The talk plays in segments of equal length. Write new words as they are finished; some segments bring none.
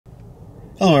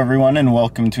Hello everyone and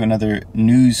welcome to another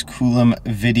News Coolum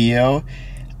video.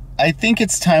 I think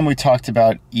it's time we talked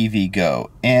about EVgo.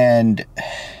 And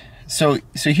so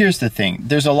here's the thing.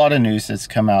 There's a lot of news that's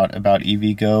come out about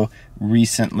EVgo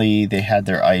recently. They had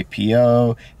their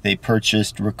IPO, they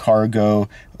purchased Recargo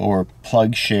or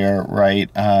PlugShare, right?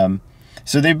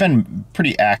 So they've been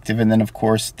pretty active, and then of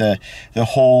course the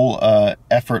whole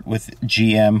effort with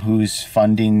GM, who's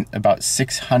funding about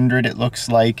 600, it looks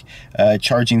like,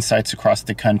 charging sites across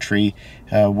the country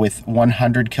with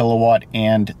 100 kilowatt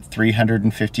and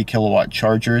 350 kilowatt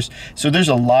chargers. So there's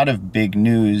a lot of big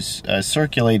news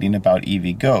circulating about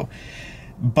EVgo,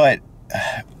 but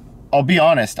I'll be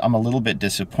honest, I'm a little bit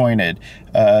disappointed.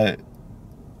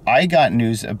 I got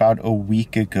news about a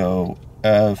week ago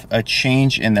of a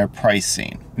change in their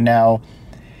pricing. Now,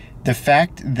 the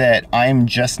fact that I'm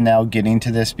just now getting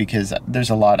to this because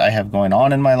there's a lot I have going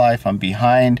on in my life, I'm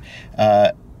behind,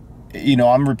 you know,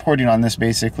 I'm reporting on this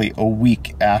basically a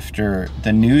week after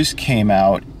the news came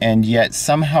out, and yet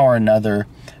somehow or another,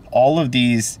 all of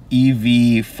these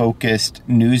EV-focused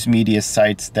news media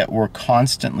sites that were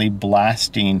constantly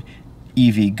blasting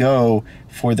EVgo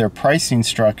for their pricing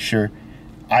structure,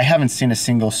 I haven't seen a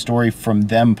single story from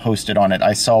them posted on it.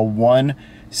 I saw one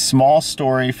small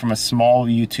story from a small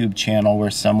YouTube channel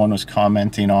where someone was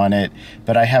commenting on it,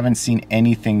 but I haven't seen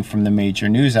anything from the major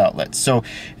news outlets. So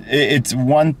it's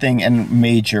one thing, and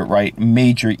major, right?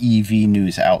 Major EV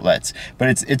news outlets.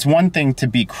 But it's one thing to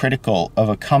be critical of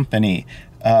a company,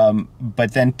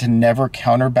 but then to never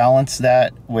counterbalance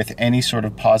that with any sort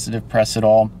of positive press at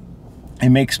all. It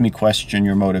makes me question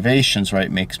your motivations, right?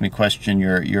 It makes me question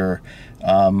your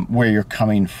where you're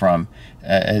coming from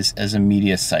as a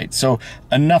media site. So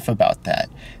enough about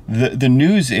that. The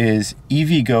news is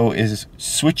EVgo is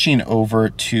switching over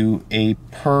to a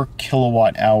per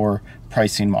kilowatt hour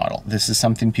pricing model. This is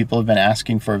something people have been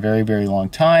asking for a very, very long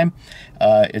time.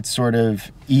 It sort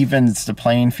of evens the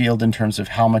playing field in terms of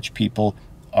how much people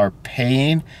are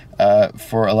paying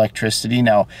for electricity.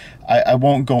 Now, I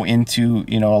won't go into,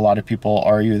 you know, a lot of people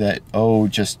argue that, oh,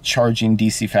 just charging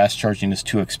DC fast charging is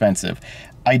too expensive.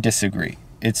 I disagree.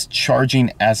 It's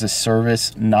charging as a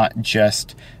service, not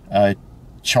just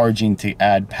charging to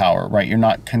add power, right? You're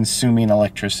not consuming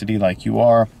electricity like you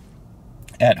are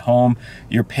at home.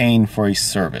 You're paying for a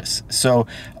service. So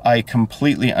I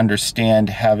completely understand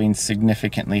having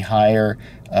significantly higher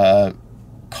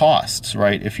costs,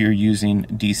 right, if you're using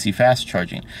DC fast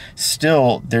charging.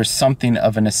 Still, there's something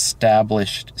of an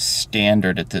established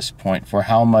standard at this point for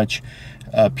how much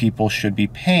people should be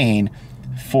paying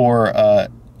for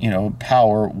you know,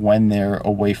 power when they're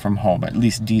away from home, at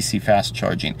least DC fast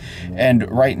charging. And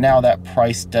right now that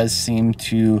price does seem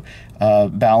to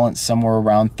balance somewhere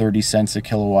around 30 cents a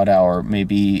kilowatt hour,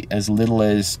 maybe as little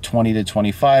as 20 to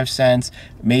 25 cents,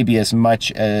 maybe as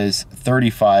much as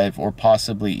 35 or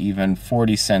possibly even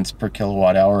 40 cents per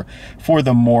kilowatt hour for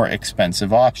the more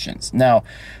expensive options. Now,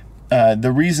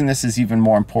 the reason this is even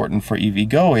more important for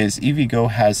EVgo is EVgo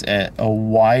has a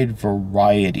wide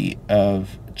variety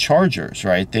of chargers,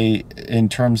 right? In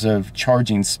terms of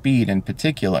charging speed in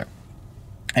particular.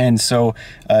 And so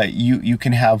you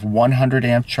can have 100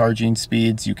 amp charging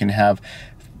speeds, you can have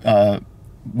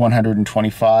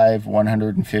 125,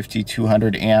 150,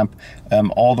 200 amp,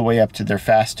 all the way up to their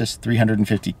fastest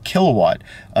 350 kilowatt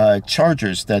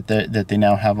chargers that they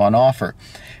now have on offer.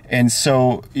 And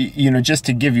so, you know, just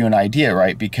to give you an idea,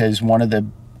 right, because one of the,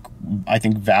 I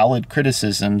think, valid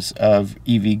criticisms of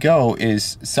EVgo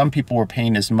is some people were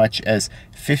paying as much as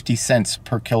 50 cents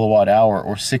per kilowatt hour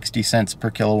or 60 cents per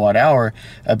kilowatt hour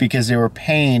because they were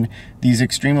paying these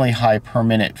extremely high per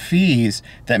minute fees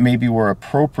that maybe were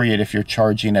appropriate if you're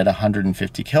charging at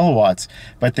 150 kilowatts,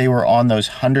 but they were on those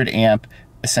 100 amp,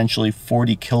 essentially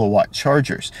 40 kilowatt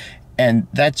chargers. And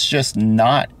that's just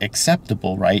not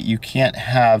acceptable, right? You can't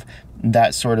have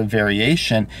that sort of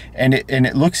variation, and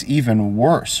it looks even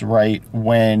worse, right,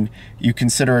 when you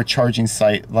consider a charging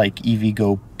site like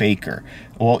EVgo Baker.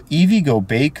 Well, EVgo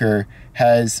Baker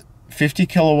has 50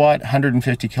 kilowatt,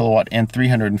 150 kilowatt, and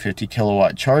 350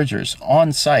 kilowatt chargers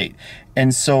on site.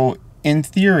 And so in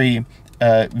theory,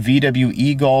 VW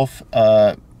e-Golf,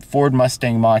 Ford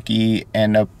Mustang Mach-E,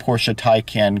 and a Porsche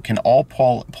Taycan can all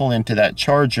pull into that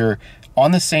charger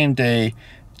on the same day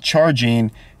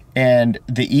charging, and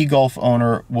the e-Golf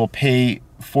owner will pay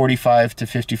 45 to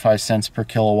 55 cents per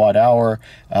kilowatt hour.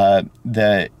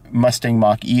 The Mustang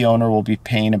Mach-E owner will be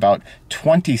paying about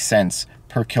 20 cents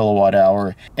per kilowatt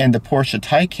hour, and the Porsche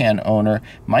Taycan owner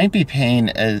might be paying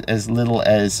as little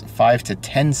as 5 to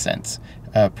 10 cents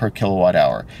per kilowatt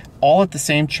hour. All at the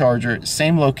same charger,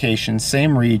 same location,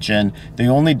 same region. The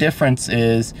only difference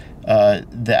is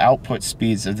the output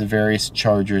speeds of the various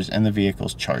chargers and the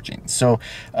vehicle's charging. So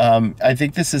I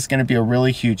think this is going to be a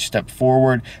really huge step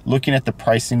forward. Looking at the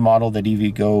pricing model that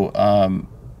EVgo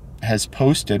has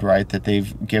posted, right, that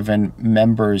they've given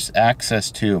members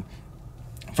access to,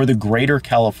 for the greater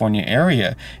California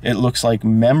area, it looks like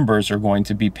members are going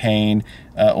to be paying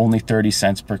only 30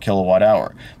 cents per kilowatt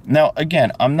hour. Now,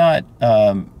 again, I'm not,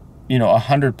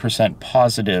 100%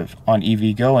 positive on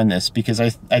EVgo in this, because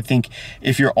I think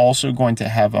if you're also going to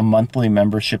have a monthly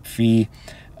membership fee,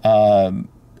 and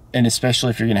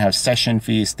especially if you're going to have session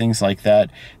fees, things like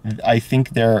that, I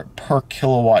think their per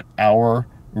kilowatt hour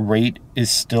rate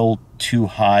is still too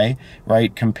high,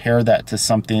 right? Compare that to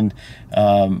something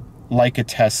like a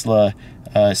Tesla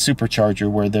supercharger,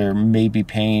 where they're maybe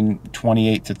paying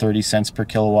 28 to 30 cents per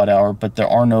kilowatt hour, but there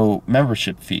are no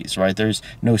membership fees, right? There's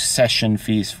no session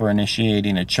fees for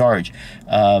initiating a charge.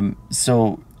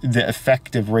 So the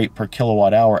effective rate per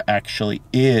kilowatt hour actually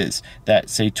is that,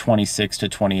 say, 26 to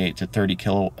 28 to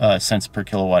 30 cents per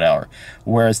kilowatt hour,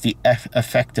 whereas the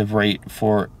effective rate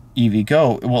for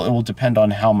EVgo, well, it will depend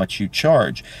on how much you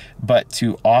charge, but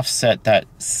to offset that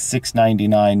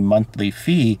 $6.99 monthly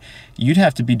fee, you'd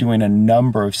have to be doing a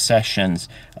number of sessions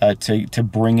to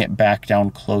bring it back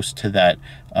down close to that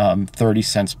 30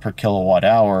 cents per kilowatt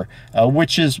hour,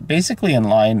 which is basically in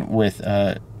line with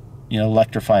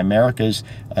Electrify America's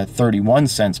 31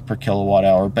 cents per kilowatt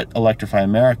hour, but Electrify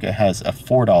America has a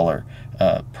 $4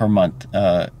 per month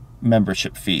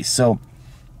membership fee. So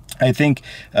I think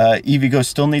EVgo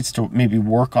still needs to maybe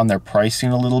work on their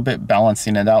pricing a little bit,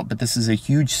 balancing it out, but this is a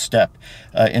huge step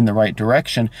in the right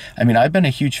direction. I mean, I've been a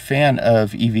huge fan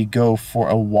of EVgo for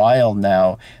a while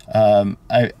now.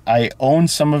 I own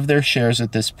some of their shares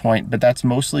at this point, but that's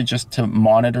mostly just to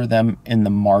monitor them in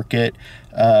the market.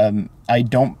 I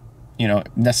don't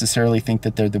necessarily think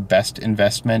that they're the best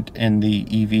investment in the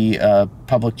EV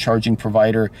public charging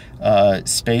provider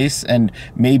space. And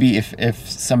maybe if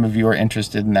some of you are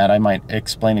interested in that, I might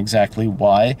explain exactly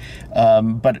why.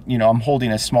 But I'm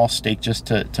holding a small stake just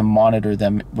to monitor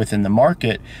them within the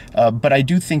market. But I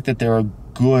do think that they're a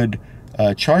good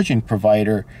charging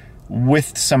provider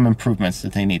with some improvements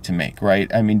that they need to make,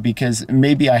 right? I mean, because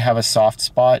maybe I have a soft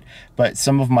spot, but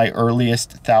some of my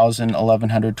earliest 1,000,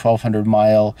 1,100, 1,200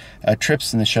 mile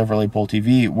trips in the Chevrolet Bolt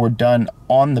EV were done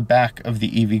on the back of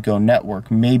the EVgo network.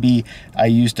 Maybe I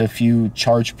used a few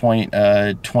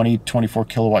ChargePoint 20, 24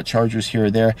 kilowatt chargers here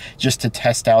or there just to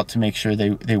test out to make sure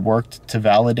they worked, to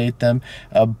validate them.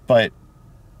 But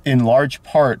in large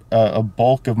part, a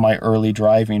bulk of my early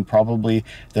driving, probably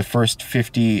the first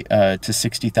 50 to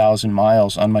 60,000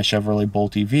 miles on my Chevrolet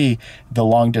Bolt EV, the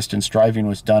long distance driving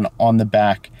was done on the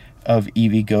back of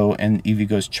EVgo and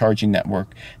EVgo's charging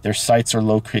network. Their sites are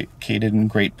located in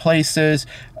great places.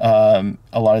 A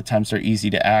lot of times they're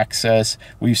easy to access.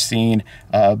 We've seen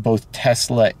both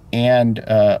Tesla and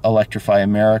Electrify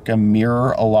America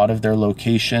mirror a lot of their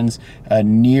locations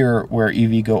near where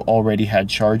EVgo already had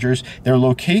chargers. Their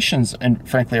locations, and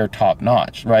frankly, are top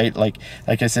notch, right? Like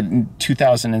I said, in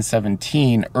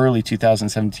 2017, early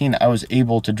 2017, I was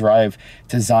able to drive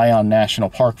to Zion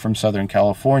National Park from Southern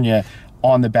California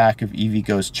on the back of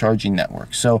EVgo's charging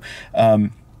network. So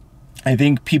I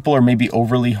think people are maybe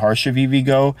overly harsh of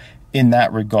EVgo in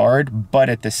that regard, but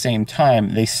at the same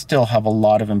time, they still have a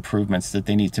lot of improvements that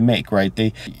they need to make,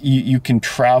 right? You can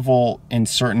travel in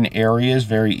certain areas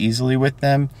very easily with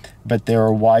them, but there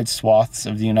are wide swaths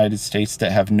of the United States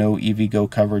that have no EVgo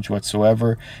coverage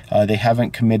whatsoever. They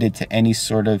haven't committed to any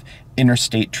sort of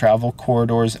interstate travel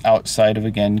corridors outside of,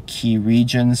 again, key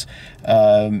regions.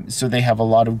 So they have a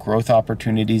lot of growth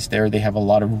opportunities there. They have a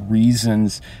lot of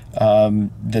reasons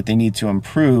that they need to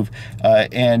improve.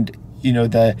 And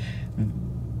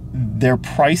their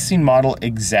pricing model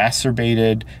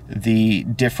exacerbated the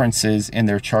differences in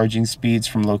their charging speeds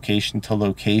from location to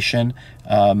location.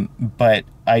 But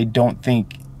I don't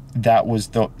think that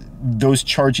was those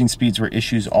charging speeds were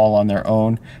issues all on their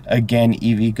own. Again,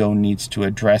 EVgo needs to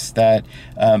address that.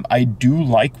 I do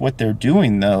like what they're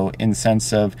doing, though, in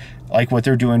sense of like what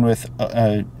they're doing with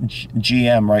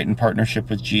GM, right, in partnership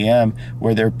with GM,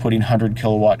 where they're putting 100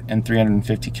 kilowatt and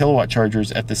 350 kilowatt chargers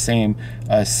at the same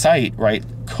site, right?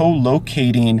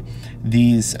 Co-locating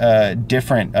these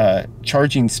different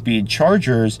charging speed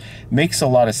chargers makes a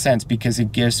lot of sense, because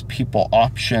it gives people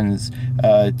options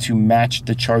to match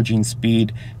the charging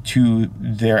speed to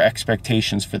their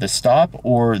expectations for the stop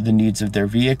or the needs of their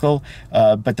vehicle.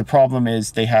 But the problem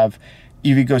is they have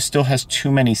EVgo still has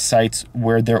too many sites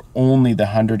where they're only the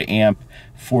 100 amp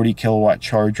 40 kilowatt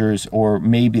chargers, or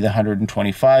maybe the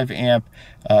 125 amp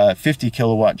 50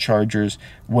 kilowatt chargers,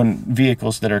 when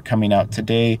vehicles that are coming out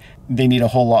today, they need a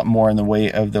whole lot more in the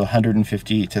way of the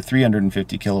 150 to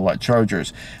 350 kilowatt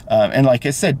chargers. And like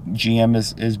I said, GM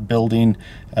is building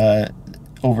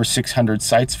over 600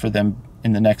 sites for them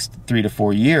in the next 3 to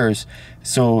 4 years.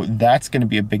 So that's going to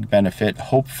be a big benefit.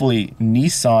 Hopefully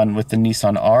Nissan, with the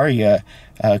Nissan Ariya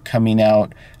coming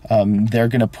out, they're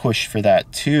going to push for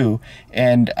that too.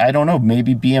 And I don't know,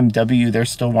 maybe BMW, they're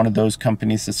still one of those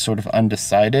companies that's sort of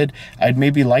undecided. I'd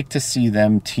maybe like to see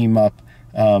them team up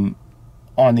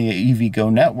on the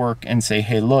EVgo network and say,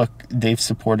 hey, look, they've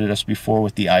supported us before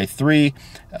with the i3,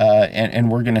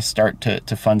 and we're going to start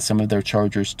to fund some of their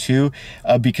chargers too,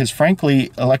 because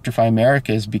frankly, Electrify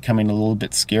America is becoming a little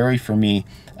bit scary for me.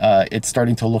 It's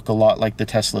starting to look a lot like the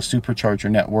Tesla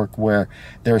supercharger network, where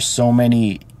there are so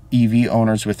many EV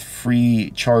owners with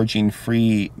free charging,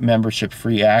 free membership,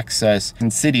 free access in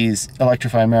cities.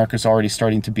 Electrify America is already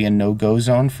starting to be a no-go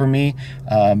zone for me,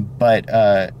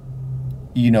 but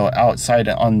you know, outside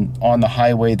on the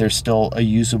highway, there's still a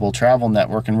usable travel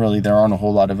network, and really there aren't a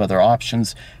whole lot of other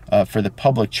options for the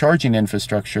public charging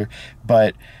infrastructure.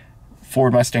 But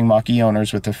Ford Mustang Mach-E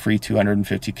owners with a free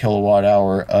 250 kilowatt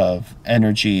hour of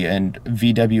energy, and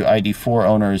VW ID4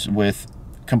 owners with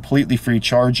completely free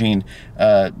charging,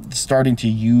 starting to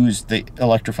use the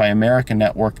Electrify America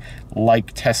network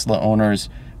like Tesla owners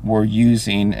were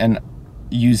using, and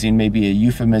using maybe a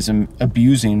euphemism,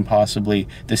 abusing possibly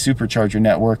the supercharger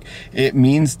network. It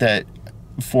means that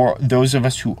for those of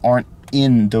us who aren't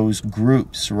in those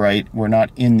groups, right, we're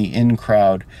not in the in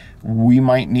crowd, we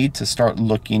might need to start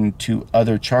looking to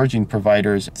other charging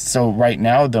providers. So right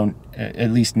now, though,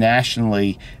 at least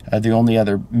nationally, the only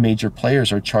other major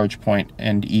players are ChargePoint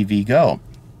and EVgo.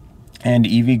 And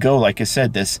EVgo, like I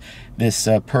said, this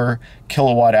per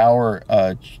kilowatt hour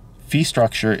fee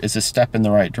structure is a step in the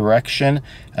right direction.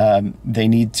 They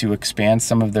need to expand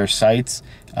some of their sites,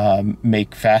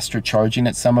 make faster charging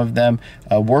at some of them,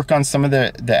 work on some of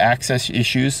the access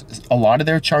issues. A lot of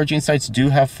their charging sites do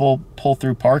have full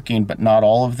pull-through parking, but not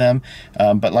all of them.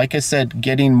 But like I said,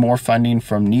 getting more funding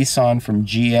from Nissan, from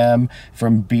GM,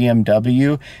 from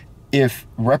BMW. If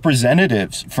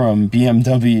representatives from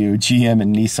BMW, GM,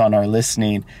 and Nissan are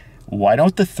listening, why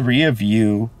don't the three of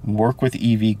you work with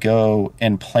EVgo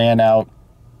and plan out,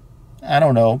 I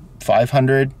don't know,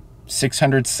 500,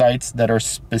 600 sites that are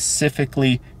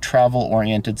specifically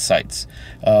travel-oriented sites?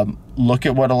 Look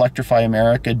at what Electrify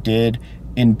America did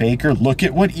in Baker. Look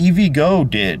at what EVgo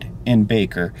did in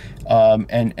Baker,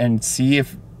 and see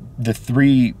if the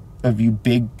three of you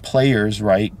big players,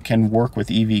 right, can work with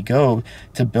EVgo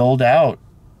to build out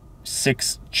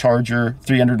 6 charger,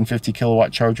 350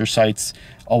 kilowatt charger sites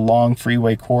along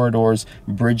freeway corridors,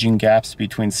 bridging gaps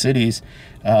between cities.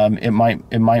 It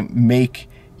might make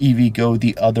EVgo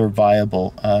the other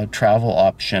viable travel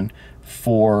option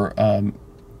for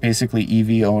basically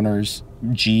EV owners,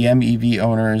 GM EV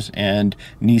owners, and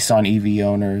Nissan EV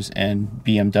owners, and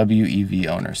BMW EV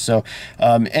owners. So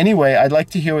anyway, I'd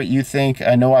like to hear what you think.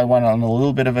 I know I went on a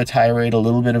little bit of a tirade, a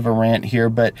little bit of a rant here,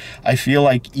 but I feel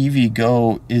like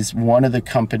EVgo is one of the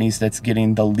companies that's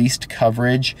getting the least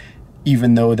coverage,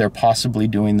 even though they're possibly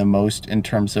doing the most in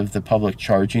terms of the public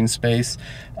charging space.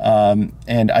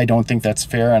 And I don't think that's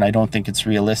fair, and I don't think it's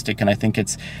realistic, and I think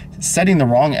it's setting the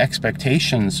wrong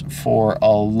expectations for a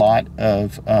lot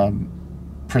of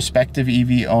prospective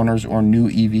EV owners or new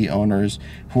EV owners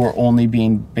who are only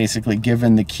being basically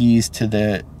given the keys to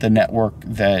the network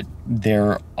that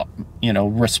their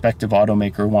respective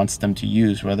automaker wants them to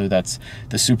use, whether that's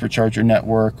the supercharger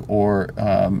network or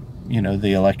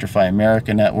the Electrify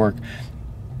America network.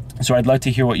 So I'd like to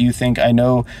hear what you think. I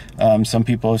know some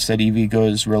people have said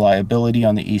EVgo's reliability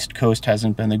on the East Coast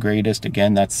hasn't been the greatest.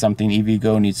 Again, that's something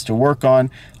EVgo needs to work on,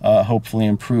 hopefully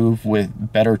improve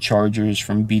with better chargers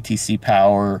from BTC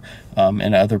Power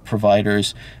and other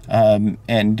providers.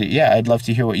 And yeah, I'd love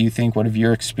to hear what you think. What have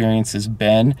your experiences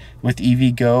been with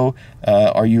EVgo?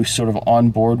 Are you sort of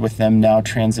on board with them now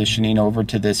transitioning over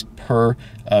to this per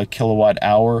kilowatt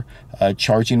hour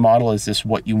charging model? Is this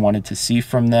what you wanted to see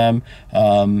from them?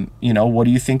 What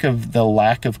do you think of the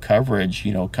lack of coverage?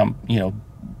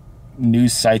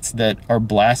 News sites that are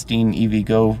blasting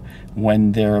EVgo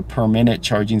when they're a per minute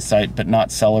charging site, but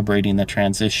not celebrating the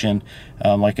transition.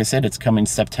 Like I said, it's coming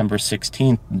September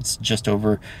 16th. It's just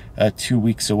over 2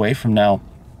 weeks away from now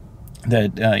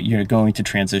that you're going to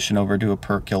transition over to a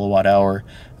per kilowatt hour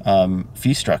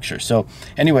fee structure. So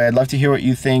anyway, I'd love to hear what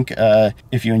you think.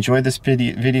 If you enjoyed this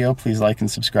video, please like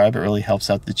and subscribe. It really helps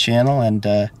out the channel.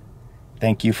 And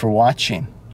Thank you for watching.